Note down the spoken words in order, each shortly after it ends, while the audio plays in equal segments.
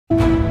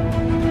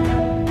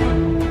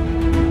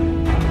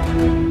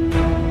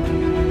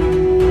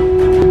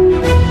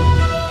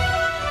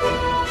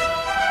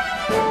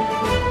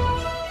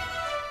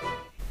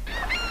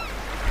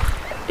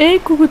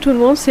coucou tout le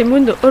monde, c'est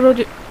Moon.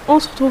 Aujourd'hui on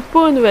se retrouve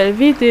pour une nouvelle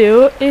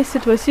vidéo et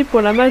cette fois-ci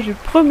pour la match du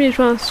 1er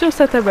juin sur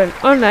sa table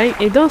online.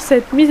 Et dans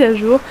cette mise à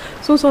jour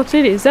sont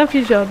sortis les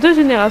infligeurs de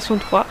génération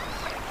 3.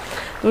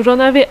 Donc j'en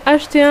avais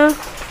acheté un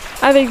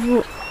avec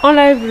vous en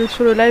live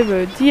sur le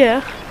live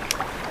d'hier.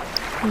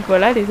 Donc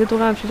voilà, les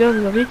adorables infligeurs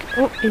de Jorvik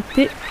ont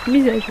été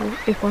mis à jour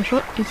et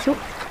franchement ils sont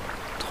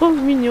trop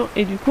mignons.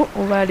 Et du coup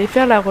on va aller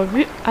faire la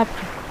revue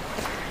après.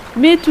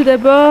 Mais tout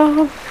d'abord,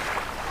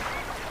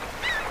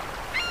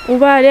 on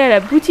va aller à la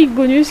boutique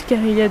bonus car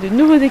il y a de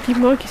nouveaux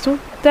équipements qui sont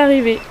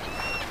arrivés.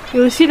 Et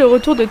aussi le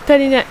retour de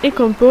Talina et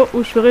Campo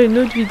où je ferai une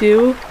autre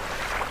vidéo.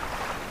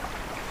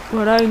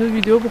 Voilà, une autre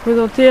vidéo pour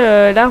présenter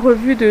la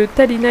revue de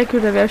Talina que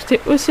j'avais acheté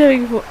aussi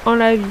avec vous en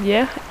live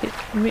hier.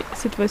 Mais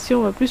cette fois-ci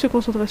on va plus se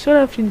concentrer sur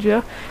la Haflinger.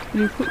 Et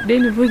du coup les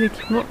nouveaux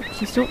équipements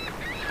qui sont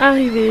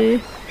arrivés.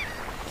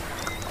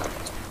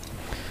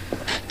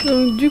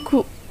 Donc du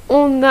coup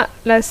on a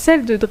la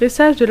selle de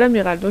dressage de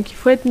l'amiral. Donc il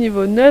faut être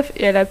niveau 9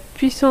 et à la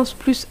puissance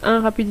plus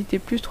 1, rapidité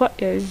plus 3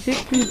 et à G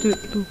plus 2.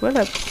 Donc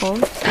voilà,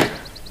 prendre.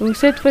 Donc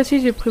cette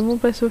fois-ci j'ai pris mon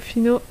pinceau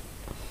fino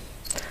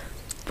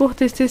pour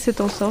tester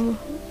cet ensemble.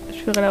 Je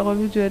ferai la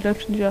revue de la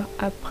Haflinger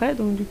après.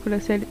 Donc du coup la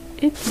selle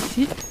est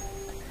ici.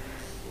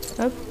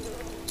 Hop.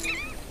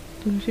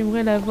 Donc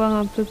j'aimerais la voir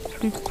un peu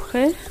plus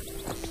près.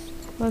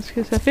 Voir ce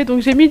que ça fait.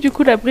 Donc j'ai mis du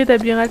coup la bride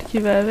amiral qui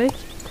va avec.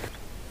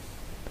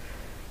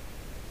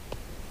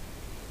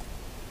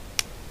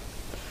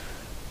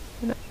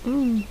 Voilà.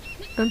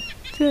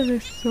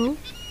 Intéressant.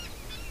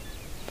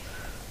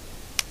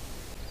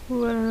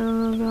 Voilà,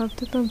 on verra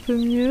peut-être un peu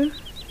mieux.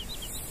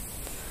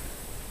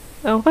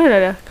 Ah, en vrai, elle a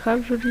l'air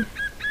grave jolie.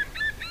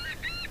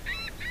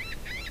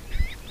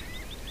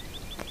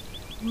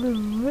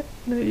 Ouais,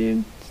 là il y a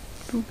une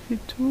petite boucle et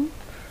tout.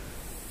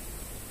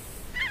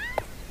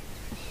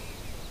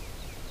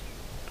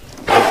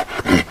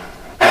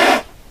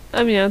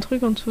 Ah, mais il y a un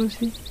truc en dessous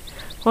aussi.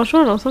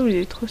 Franchement, l'ensemble il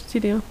est trop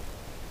stylé. Hein.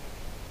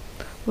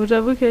 Bon,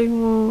 j'avoue qu'avec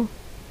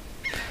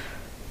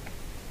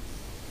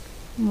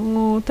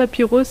mon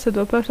tapis rose ça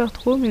doit pas faire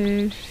trop,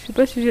 mais je sais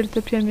pas si j'ai le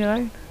tapis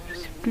amiral, je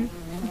sais plus.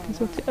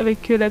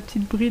 Avec la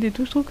petite bride et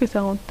tout, je trouve que ça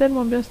rend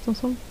tellement bien cet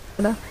ensemble.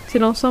 Voilà, c'est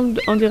l'ensemble,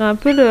 on dirait un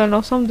peu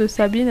l'ensemble de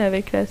Sabine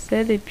avec la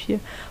selle et puis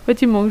en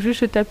fait il manque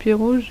juste le tapis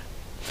rouge.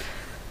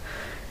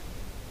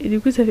 Et du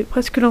coup ça fait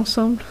presque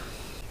l'ensemble.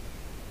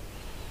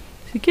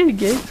 C'est quelle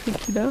guette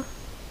qu'il a?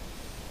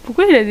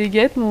 Pourquoi il a des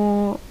guettes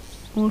mon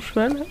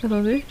cheval?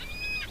 Attendez.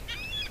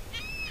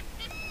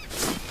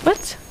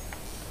 What?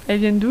 Elles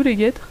viennent d'où les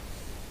guêtres?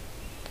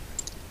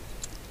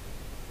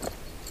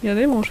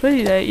 Regardez mon cheval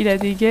il a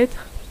des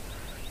guêtres.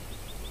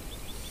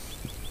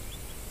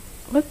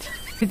 What?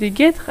 C'est des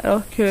guêtres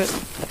alors que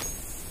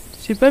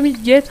j'ai pas mis de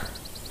guêtres.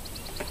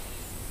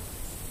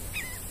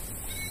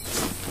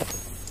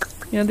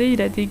 Regardez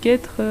il a des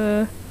guêtres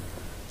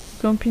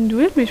camping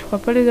doué mais je crois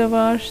pas les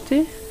avoir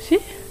achetés. Si?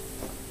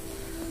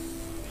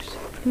 Je sais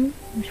plus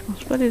mais je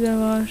pense pas les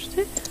avoir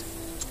achetés.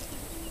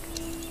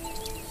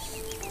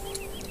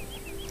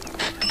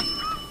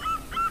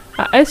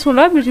 Ah, elles sont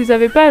là, mais je les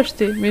avais pas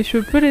achetées. Mais je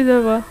peux les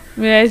avoir.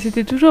 Mais elles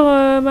étaient toujours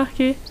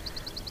marquées.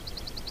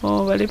 Bon,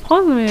 on va les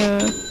prendre, mais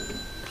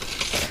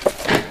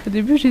au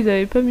début, je les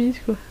avais pas mises,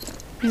 quoi.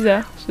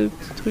 Bizarre, ce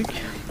petit truc.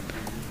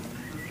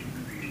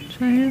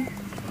 J'arrive.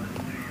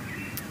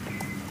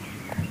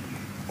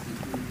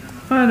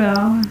 Voilà.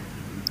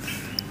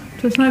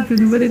 De toute façon, avec le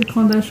nouvel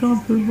écran d'achat, on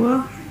peut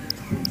voir.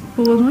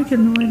 Heureusement qu'il y a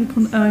le nouvel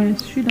écran d'achat. Ah, il y a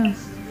celui-là.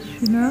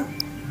 Celui-là.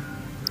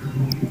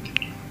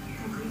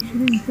 Je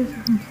vais une pièce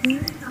comme ça.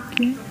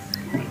 Ok.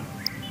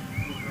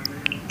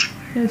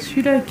 Il y a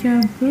celui-là qui est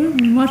un peu,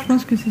 mais moi je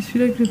pense que c'est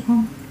celui-là que je vais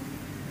prendre.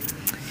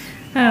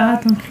 Alors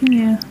attends,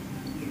 crinière.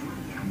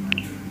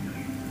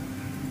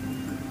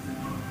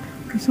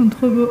 Ils sont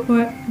trop beaux,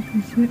 ouais,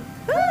 je sais.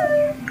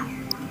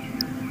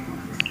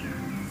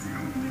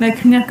 La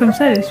crinière comme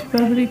ça, elle est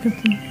super jolie comme ça.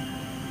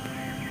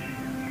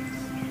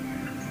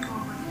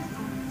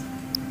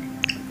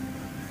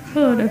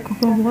 Oh, la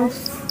coupe en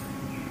brosse.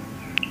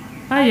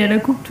 Ah, il y a la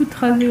coupe toute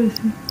rasée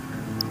aussi.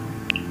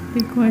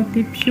 Les quoi avec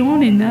les pions,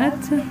 les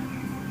nattes.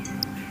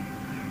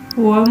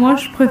 Ouais, moi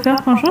je préfère,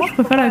 franchement, je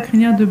préfère la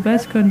crinière de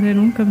base quand elle est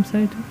longue comme ça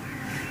et tout.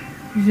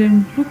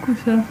 J'aime beaucoup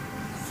ça.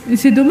 Et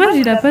c'est dommage,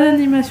 il a pas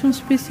d'animation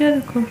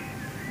spéciale quoi.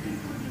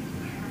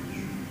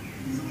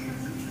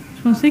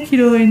 Je pensais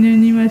qu'il aurait une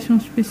animation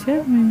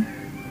spéciale, mais.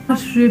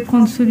 Je vais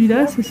prendre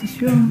celui-là, ça c'est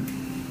sûr.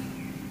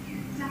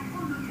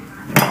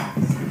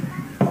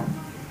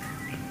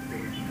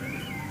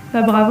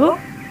 Bah bravo.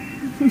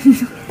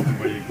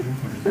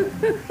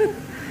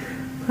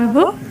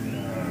 Bravo.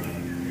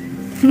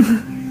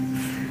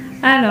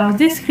 Alors,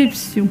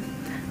 description.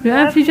 Le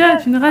infligeur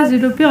est une race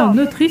développée en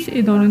Autriche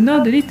et dans le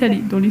nord de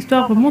l'Italie, dont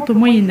l'histoire remonte au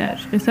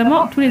Moyen-Âge.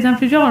 Récemment, tous les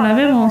infligeurs ont la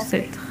même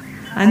ancêtre.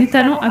 Un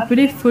étalon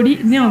appelé Folie,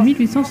 né en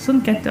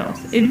 1874.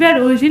 Élevé à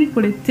l'origine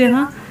pour les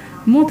terrains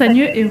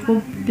montagneux et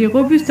les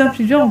robustes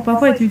infligeurs ont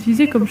parfois été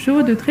utilisés comme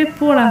chevaux de trait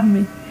pour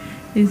l'armée.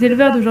 Les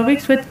éleveurs de Jorvik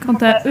souhaitent quant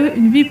à eux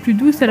une vie plus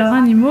douce à leurs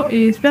animaux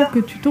et espèrent que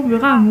tu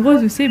tomberas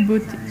amoureuse de ses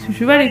beautés. Ce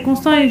cheval est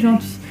constant et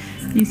gentil.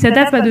 Il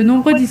s'adapte à de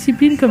nombreuses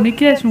disciplines comme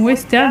l'équitation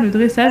western, le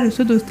dressage, le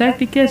saut d'obstacle,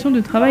 l'équitation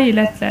de travail et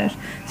l'attelage.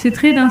 Ses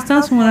traits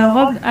d'instinct sont la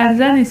robe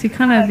alezane et ses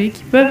crins lavés,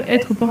 qui peuvent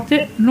être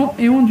portés longs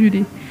et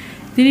ondulés,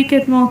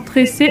 délicatement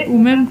tressés ou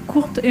même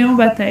courtes et en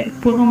bataille,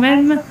 pour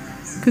même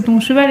que ton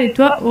cheval et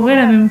toi auraient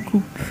la même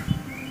coupe.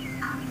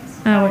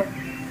 Ah ouais.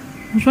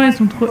 Franchement,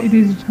 ils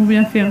les ont trop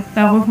bien fait. Hein.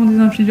 La refonte des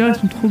infligeurs, ils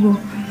sont trop beaux.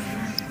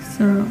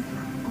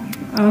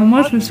 Alors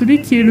moi, je veux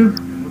celui qui est le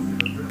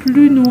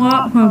plus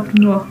noir,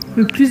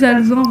 le plus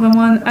alezan,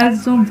 vraiment un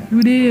alezan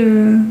brûlé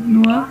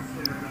noir.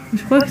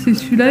 Je crois que c'est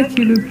celui-là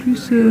qui est le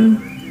plus...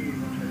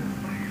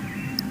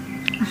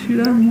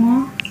 Celui-là,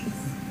 moi...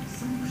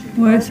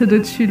 Ouais, ça doit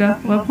être celui-là.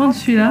 On va prendre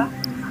celui-là.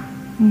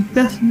 Donc,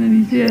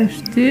 personnaliser,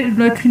 acheter.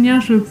 La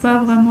crinière, je veux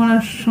pas vraiment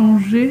la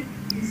changer.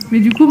 Mais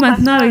du coup,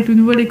 maintenant, avec le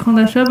nouvel écran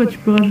d'achat, bah, tu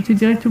peux rajouter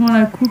directement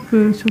la coupe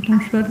sur ton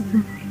cheval.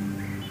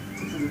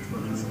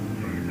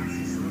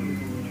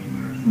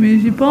 Mais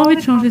j'ai pas envie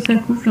de changer sa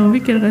coupe, j'ai envie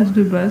qu'elle reste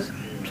de base.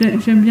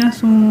 J'aime bien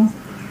son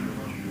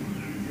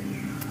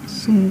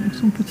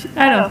petit...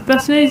 Alors,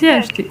 personnaliser,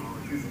 acheter.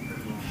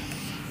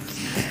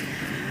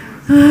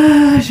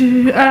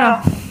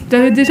 Alors,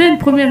 j'avais déjà une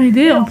première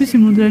idée. En plus, ils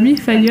m'ont déjà mis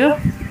Fire.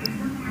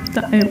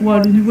 Putain, wow,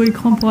 le nouveau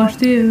écran pour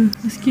acheter,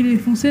 est-ce qu'il est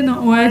foncé?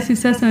 Non, ouais, c'est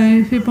ça, ça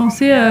m'avait fait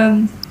penser...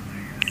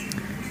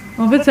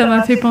 En fait, ça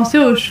m'a fait penser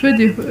aux chevaux.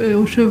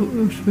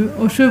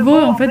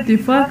 En fait, des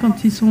fois,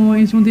 quand ils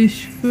ont des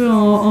cheveux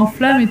en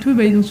flammes et tout,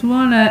 bah, ils ont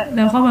souvent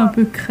la robe un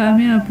peu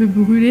cramée, un peu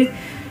brûlée.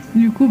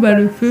 Du coup, bah,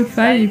 le feu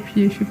faille et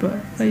puis, je sais pas,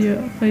 fly.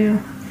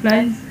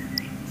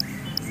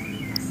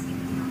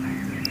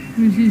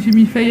 J'ai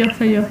mis fly.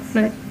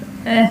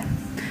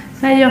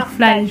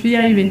 Firefly, je vais y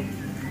arriver.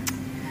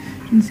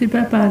 Je ne sais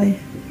pas parler.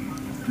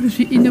 Je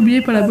suis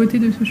inoubliée par la beauté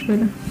de ce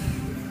cheval.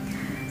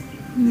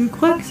 Je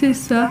crois que c'est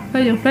ça,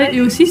 Firefly.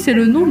 Et aussi, c'est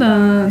le nom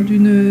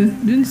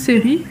d'une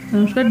série,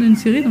 un cheval d'une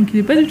série. Donc, il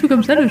n'est pas du tout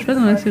comme ça, le cheval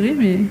dans la série,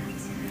 mais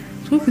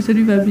je trouve que ça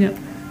lui va bien.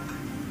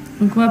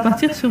 Donc, on va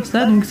partir sur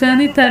ça. Donc, c'est un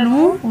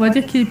étalon. On va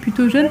dire qu'il est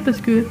plutôt jeune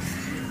parce que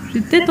j'ai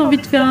peut-être envie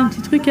de faire un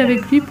petit truc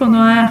avec lui pendant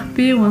un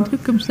RP ou un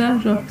truc comme ça.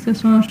 Genre que ça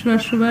soit un cheval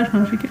sauvage.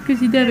 Enfin, j'ai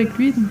quelques idées avec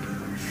lui. Donc,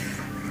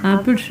 c'est un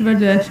peu le cheval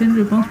de la chaîne,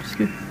 je pense, parce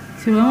que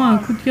c'est vraiment un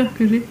coup de cœur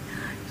que j'ai. Et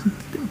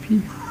puis...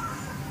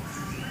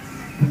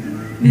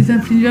 Les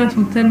infligeurs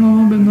sont tellement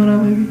bons même dans la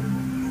vraie vie.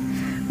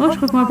 Bon, je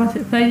crois qu'on va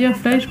partir.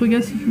 Firefly, je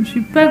regarde si je me suis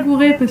pas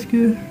gourée parce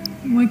que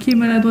moi qui est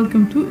maladroite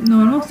comme tout,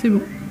 normalement c'est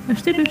bon.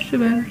 Acheter le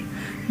cheval.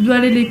 Je dois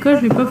aller à l'école,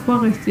 je vais pas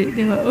pouvoir rester.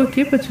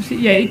 Ok, pas de soucis.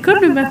 Il y a école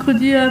le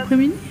mercredi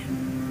après-midi?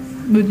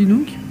 Bah dis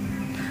donc.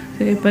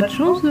 Vous avez pas de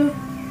chance de...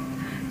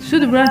 C'est sûr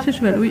de vouloir acheter le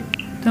cheval, oui.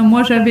 Putain,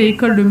 moi j'avais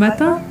école le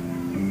matin.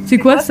 C'est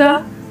quoi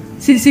ça?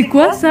 C'est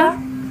quoi ça?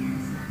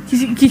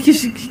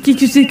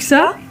 Qui c'est que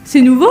ça?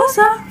 C'est nouveau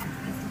ça?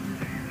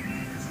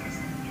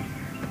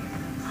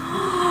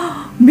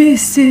 Mais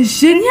c'est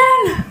génial!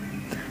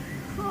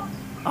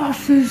 Oh,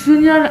 c'est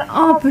génial!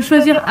 Oh, on peut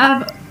choisir à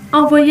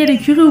envoyer à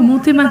l'écurie ou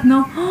monter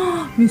maintenant. Oh,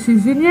 mais c'est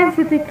génial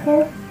cet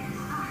écran!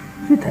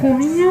 C'est trop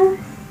mignon!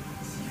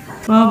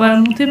 Bon, on va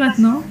le monter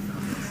maintenant.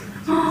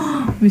 Oh,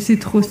 mais c'est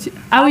trop stylé.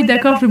 Ah oui,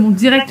 d'accord, je le monte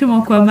directement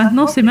quoi.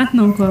 Maintenant, c'est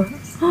maintenant quoi.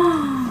 Oh,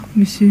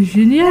 mais c'est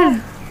génial!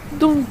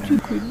 Donc, du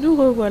coup, nous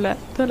revoilà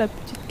dans la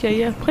petite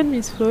carrière près de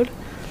Mise.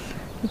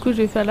 Du coup, je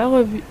vais faire la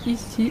revue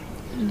ici.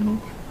 Donc,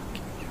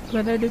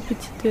 voilà le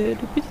petit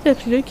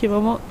affilé qui est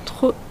vraiment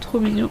trop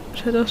mignon.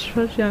 J'adore ce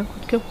cheval, j'ai un coup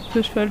de cœur pour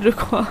ce cheval, je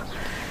crois.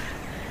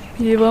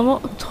 Il est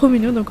vraiment trop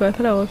mignon, donc on va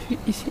faire la revue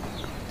ici.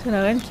 C'est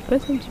la reine qui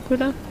passe un petit peu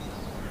là.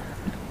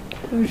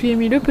 Donc je lui ai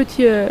mis le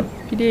petit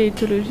filet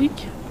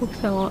éthologique pour que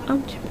ça rende un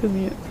petit peu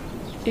mieux.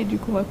 Et du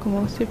coup on va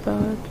commencer par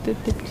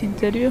peut-être les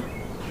petites allures.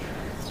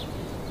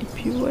 Et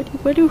puis voilà.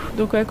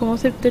 Donc on va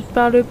commencer peut-être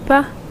par le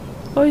pas.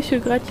 Oh il se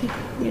gratte,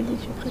 oh,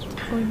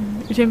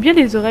 j'aime bien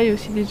les oreilles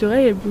aussi, les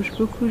oreilles elles bougent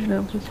beaucoup j'ai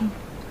l'impression.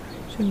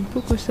 J'aime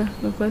beaucoup ça.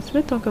 Donc on va se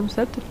mettre en comme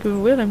ça, peut-être que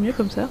vous verrez mieux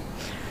comme ça.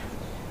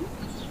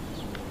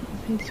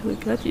 Il se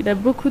regratte, il a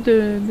beaucoup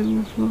de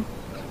mouvements,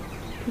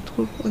 je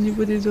trouve, au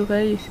niveau des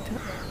oreilles, etc.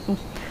 Bon.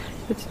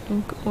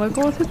 Donc on va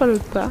commencer par le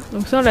pas.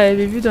 Donc ça on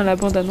l'avait vu dans la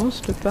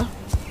bande-annonce, le pas.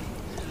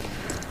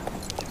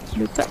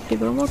 Le pas est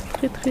vraiment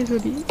très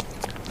joli.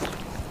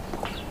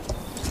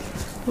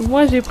 Donc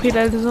moi j'ai pris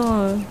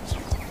l'alezan...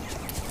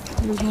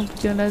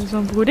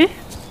 l'alezan brûlé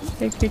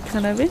avec les crins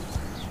lavés.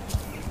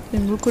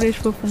 J'aime beaucoup les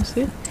chevaux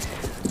foncés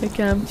avec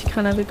un petit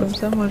crin lavé comme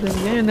ça, moi j'aime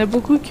bien. Il y en a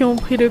beaucoup qui ont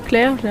pris le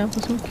clair, j'ai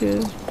l'impression que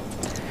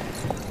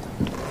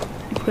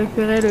ils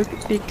préféraient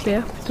les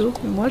clairs plutôt.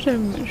 Mais moi je suis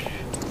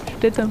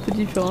peut-être un peu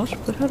différent, je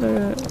préfère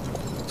le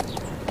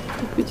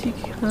petit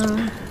crin,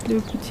 le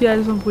petit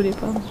alezan brûlé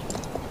pardon.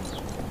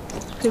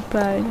 C'est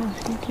pas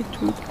énergique et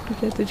tout.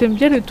 J'aime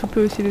bien le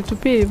toupet aussi, le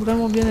toupet est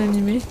vraiment bien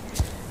animé,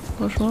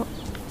 franchement.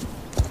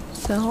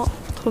 Ça rend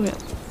trop bien.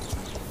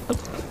 Hop.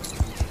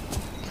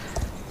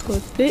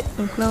 Trotté.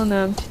 Donc là on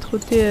a un petit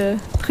trotté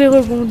très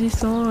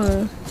rebondissant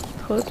qui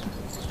trotte.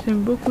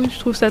 J'aime beaucoup. Je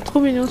trouve ça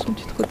trop mignon son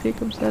petit trotté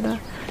comme ça là.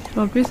 Et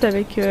en plus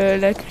avec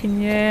la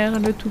crinière,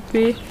 le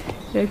toupet,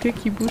 et la queue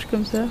qui bouge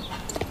comme ça.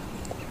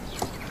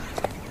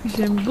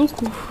 J'aime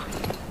beaucoup.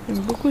 J'aime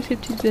beaucoup ces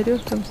petites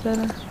allures comme ça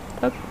là.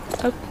 Hop,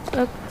 hop,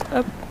 hop,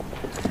 hop.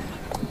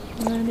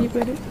 Allez,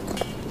 allez.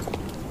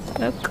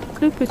 Hop,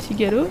 le petit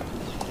galop.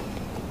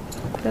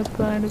 Là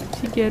pareil, le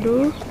petit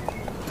galop.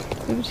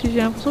 Même si j'ai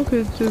l'impression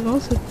que devant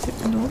ça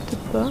fait... Non,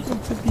 peut-être pas, un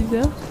peu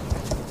bizarre.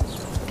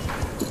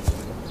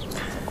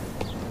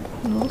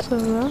 Non, ça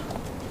va.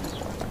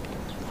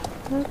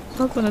 Hop,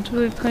 hop, on a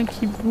toujours des trains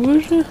qui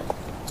bougent.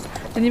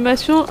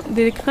 L'animation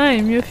des trains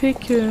est mieux faite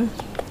que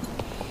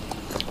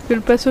le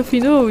passo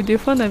fino où des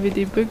fois on avait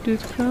des bugs de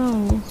train.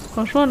 Où...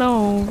 Franchement là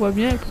on voit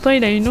bien. Et pourtant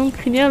il a une longue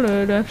crinière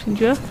le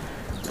haflinger.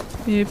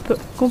 Mais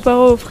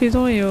comparé au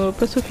frison et au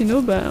passo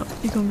fino, bah,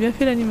 ils ont bien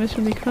fait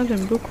l'animation des crins.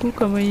 J'aime beaucoup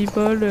comment ils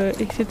volent,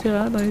 etc.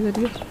 dans les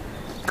allures.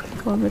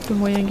 On va mettre le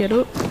moyen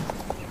galop.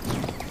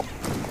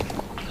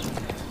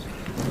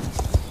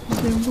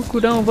 J'aime beaucoup.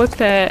 Là on voit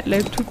que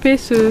la toupée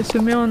se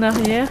met en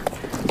arrière.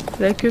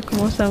 La queue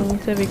commence à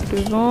monter avec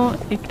le vent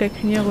et que la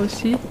crinière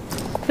aussi.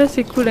 Ça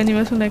c'est cool,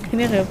 l'animation de la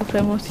crinière est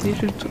vraiment stylée.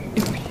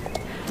 Et puis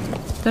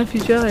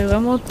l'haflinger est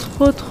vraiment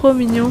trop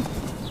mignon.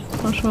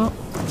 Franchement.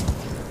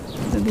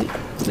 Regardez,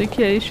 dès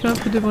qu'il a les cheveux un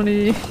peu devant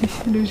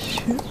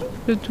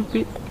le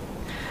toupet.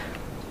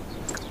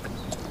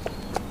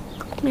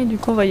 Et du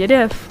coup on va y aller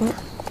à fond.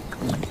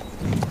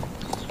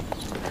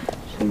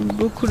 J'aime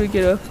beaucoup le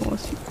galop à fond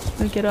aussi.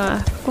 Le galop à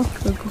fond,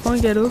 le grand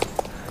galop.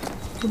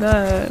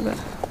 Là, bah,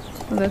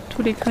 on a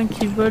tous les crins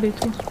qui volent et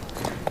tout.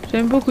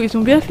 J'aime beaucoup, ils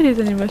ont bien fait les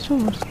animations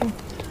moi je trouve.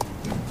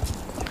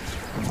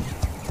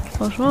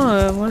 Franchement,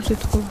 moi je les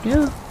trouve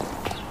bien.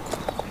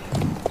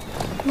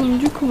 Donc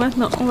du coup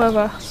maintenant on va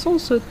voir son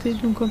sauté,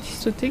 donc quand il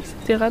sautait,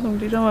 etc. Donc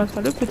déjà on va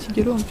faire le petit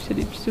galop, en plus il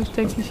y a des petits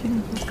obstacles ici,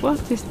 donc on va pouvoir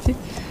tester.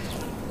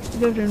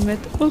 Là je vais le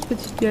mettre au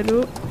petit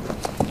galop.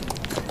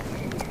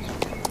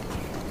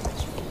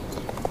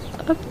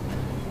 Hop.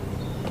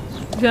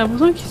 J'ai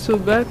l'impression qu'il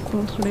saute bas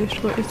contre les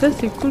chevaux, et ça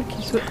c'est cool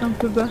qu'il saute un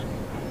peu bas.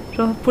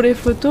 Genre pour les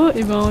photos,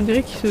 et ben on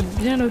dirait qu'il saute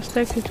bien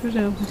l'obstacle et tout, j'ai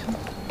l'impression.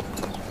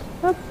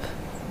 Hop.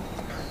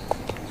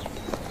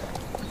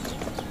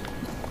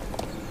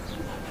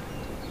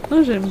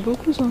 Non, j'aime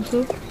beaucoup son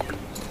saut.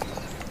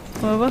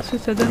 On va voir ce que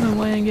ça donne au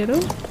moyen galop.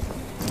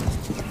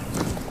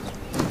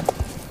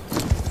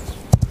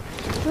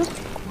 Hop.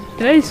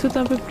 Et là il saute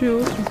un peu plus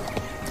haut.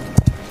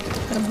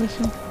 J'ai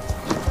l'impression.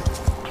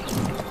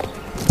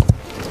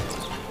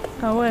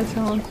 Ah ouais,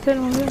 ça rend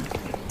tellement bien.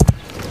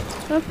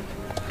 Hop.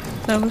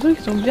 J'ai l'impression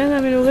qu'ils ont bien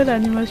amélioré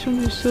l'animation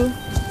du saut.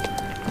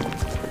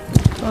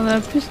 On a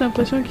plus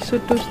l'impression qu'ils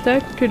sautent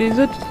l'obstacle que les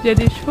autres. Il y a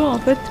des chevaux en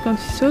fait, quand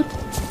ils sautent,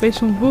 bah, ils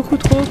sont beaucoup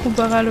trop hauts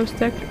comparé à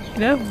l'obstacle. Et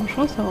là,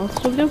 franchement, ça rend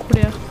trop bien pour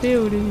les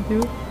RP ou les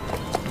vidéos.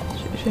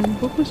 J'aime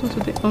beaucoup son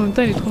sauter. En même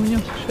temps, il est trop mignon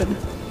ce cheval.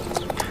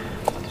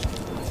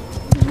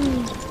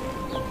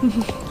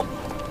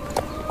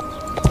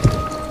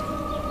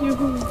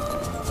 Youhou.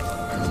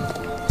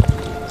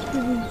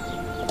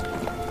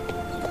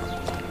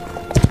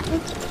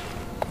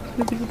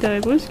 Le petit arrêt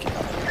brusque.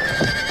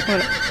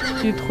 Voilà,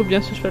 il est trop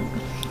bien ce cheval.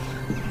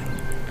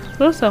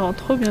 Oh, ça rend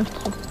trop bien je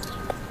trouve.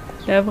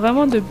 Il a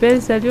vraiment de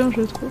belles allures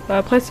je trouve.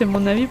 Après c'est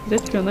mon avis,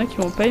 peut-être qu'il y en a qui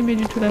vont pas aimer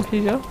du tout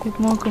l'haflinger,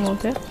 dites-moi en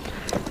commentaire.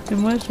 Mais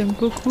moi j'aime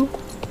beaucoup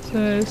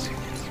ce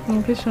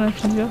qu'on fait sur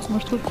l'haflinger. Moi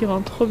je trouve qu'il rend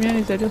trop bien,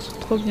 les allures sont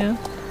trop bien.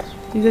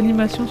 Les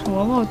animations sont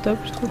vraiment au top,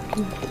 je trouve que...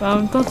 Enfin, en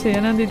même temps c'est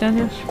l'un des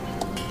derniers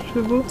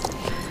chevaux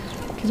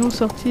qu'ils ont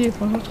sorti et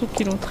franchement je trouve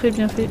qu'ils l'ont très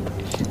bien fait.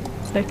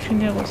 La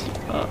crinière aussi.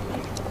 Oh,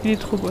 il est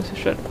trop beau ce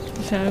cheval.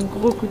 C'est un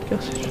gros coup de cœur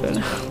ce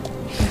cheval.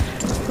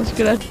 Parce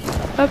que là,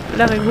 hop,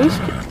 l'arrêt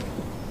brusque.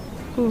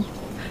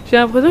 J'ai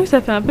l'impression que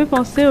ça fait un peu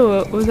penser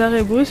aux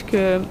arrêts brusques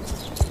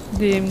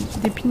des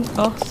pin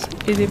horse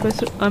et des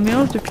passos. Un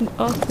mélange de pin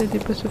horse et des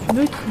passos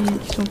finaux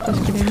qui sont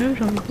presque les mêmes,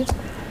 j'ai envie de dire.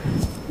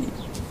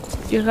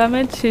 Il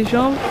ramène ses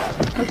jambes,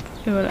 hop,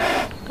 et voilà.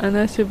 Un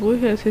assez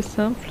brusque, assez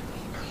simple.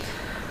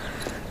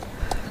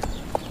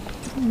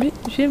 Mais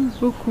j'aime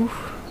beaucoup.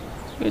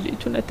 Il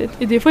tourne la tête.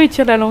 Et des fois il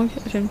tire la langue.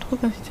 J'aime trop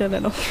quand il tire la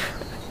langue.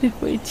 Des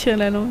fois il tire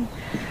la langue.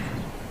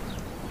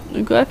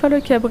 Donc on va faire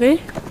le cabré.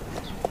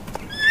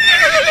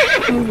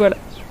 Donc voilà.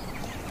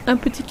 Un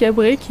petit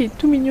cabré qui est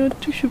tout mignon,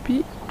 tout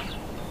choupi.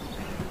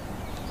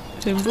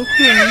 J'aime beaucoup.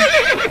 Hein.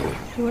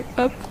 Ouais,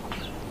 hop.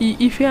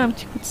 Il fait un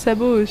petit coup de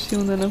sabot aussi,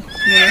 on a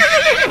l'impression.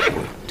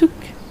 Touc.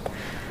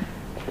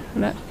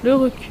 Voilà, le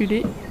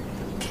reculer.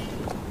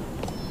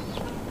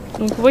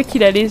 Donc on voit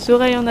qu'il a les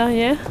oreilles en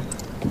arrière.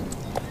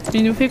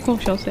 Il nous fait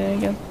confiance, il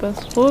regarde pas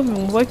trop, mais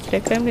on voit qu'il a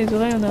quand même les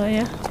oreilles en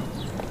arrière.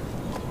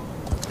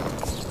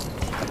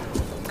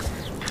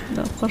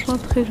 Non, franchement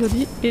très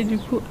joli. Et du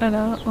coup, à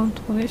la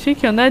tournée, je sais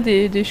qu'il y en a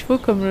des chevaux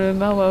comme le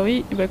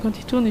Marwawi, et bah, quand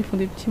ils tournent, ils font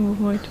des petits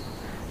mouvements et tout.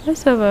 Là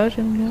ça va,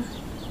 j'aime bien.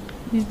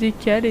 Ils se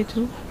décalent et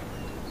tout.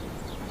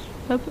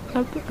 Hop,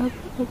 hop, hop, hop,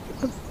 hop,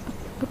 hop,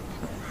 hop.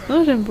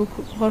 Non, j'aime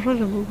beaucoup. Franchement,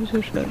 j'aime beaucoup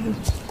ce cheval.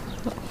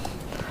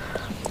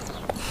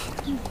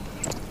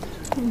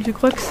 Je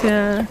crois que c'est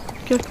un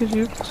cœur que j'ai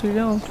eu pour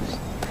celui-là en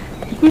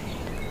plus. Du coup,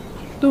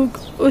 donc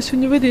au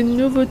niveau des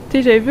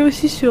nouveautés, j'avais vu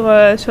aussi sur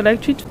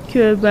l'actu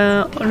que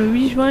ben, le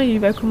 8 juin il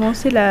va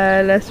commencer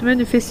la semaine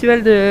du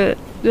festival de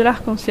de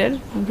l'arc-en-ciel.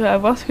 Donc à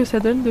voir ce que ça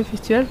donne le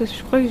festival parce que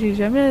je crois que j'ai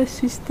jamais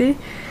assisté.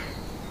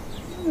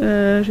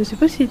 Je sais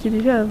pas s'il était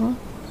déjà avant.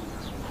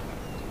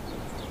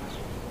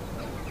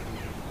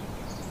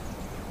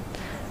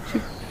 Je sais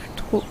plus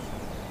trop.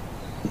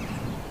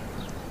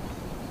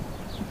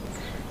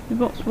 Mais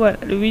bon, voilà,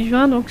 le 8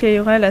 juin, donc il y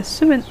aura la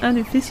semaine 1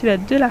 du festival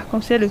de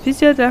l'arc-en-ciel. Le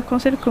festival de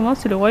l'arc-en-ciel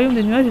commence et le royaume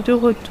des nuages est de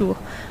retour.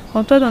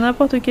 Rends-toi dans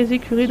n'importe quelle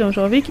écurie dans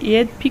Jorvik et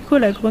aide Pico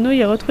la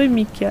grenouille à retrouver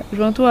Mika.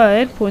 Joins-toi à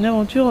elle pour une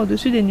aventure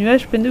au-dessus des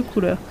nuages pleins de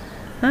couleurs.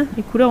 Hein,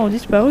 les couleurs ont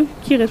disparu,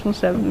 qui est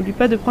responsable? N'oublie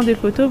pas de prendre des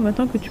photos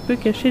maintenant que tu peux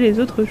cacher les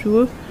autres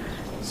chevaux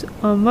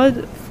en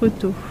mode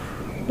photo.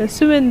 La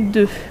semaine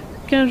 2,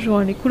 15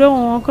 juin, les couleurs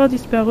ont encore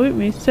disparu,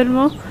 mais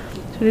seulement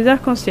sur les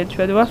arcs-en-ciel. Tu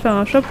vas devoir faire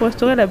un choix pour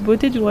restaurer la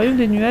beauté du royaume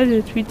des nuages et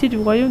l'activité du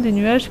royaume des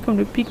nuages comme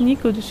le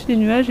pique-nique au-dessus des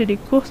nuages et les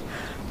courses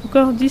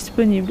encore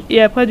disponibles.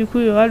 Et après, du coup,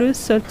 il y aura le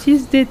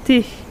solstice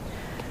d'été.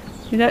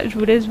 Et là, je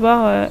vous laisse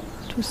voir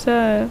tout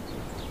ça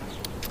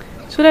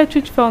sur la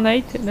Twitch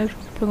Fortnite. Là, je vais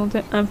vous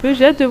présenter un peu.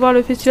 J'ai hâte de voir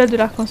le festival de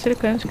l'arc-en-ciel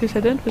quand même, ce que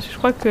ça donne. Parce que je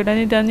crois que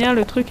l'année dernière,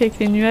 le truc avec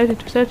les nuages et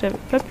tout ça, j'avais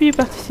pas pu y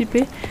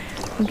participer.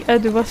 Donc,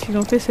 hâte de voir ce qu'ils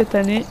ont fait cette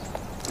année.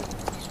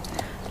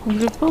 Donc,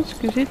 je pense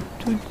que j'ai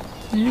tout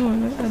dit.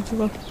 Ouais, hâte de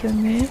voir cette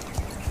année.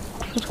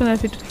 Je pense qu'on a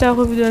fait toute la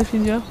revue de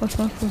HAFLINGER.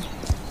 Franchement,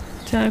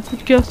 c'est un coup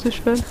de cœur ce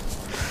cheval.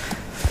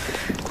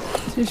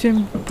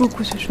 J'aime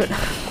beaucoup ce cheval.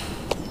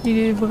 Il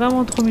est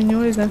vraiment trop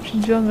mignon, les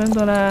HAFLINGER, même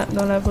dans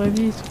la vraie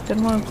vie, ils sont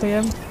tellement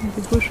incroyables.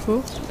 Des beaux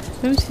chevaux.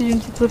 Même si j'ai une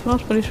petite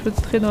préférence pour les chevaux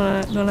de trait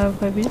dans la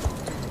vraie vie.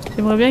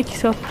 J'aimerais bien qu'ils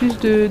sortent plus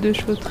de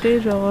chevaux de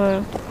trait, genre...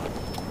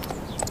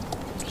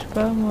 je sais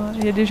pas moi.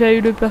 Il y a déjà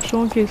eu le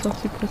percheron qui est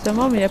sorti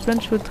récemment, mais il y a plein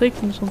de chevaux de trait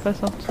qui ne sont pas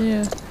sortis,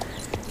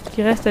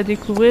 qui restent à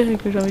découvrir et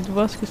que j'ai envie de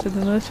voir ce que ça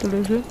donnerait sur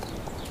le jeu.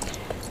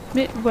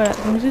 Mais voilà,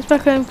 donc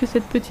j'espère quand même que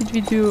cette petite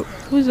vidéo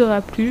vous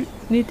aura plu.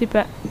 N'hésitez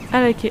pas à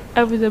liker,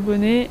 à vous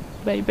abonner.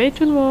 Bye bye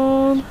tout le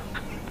monde!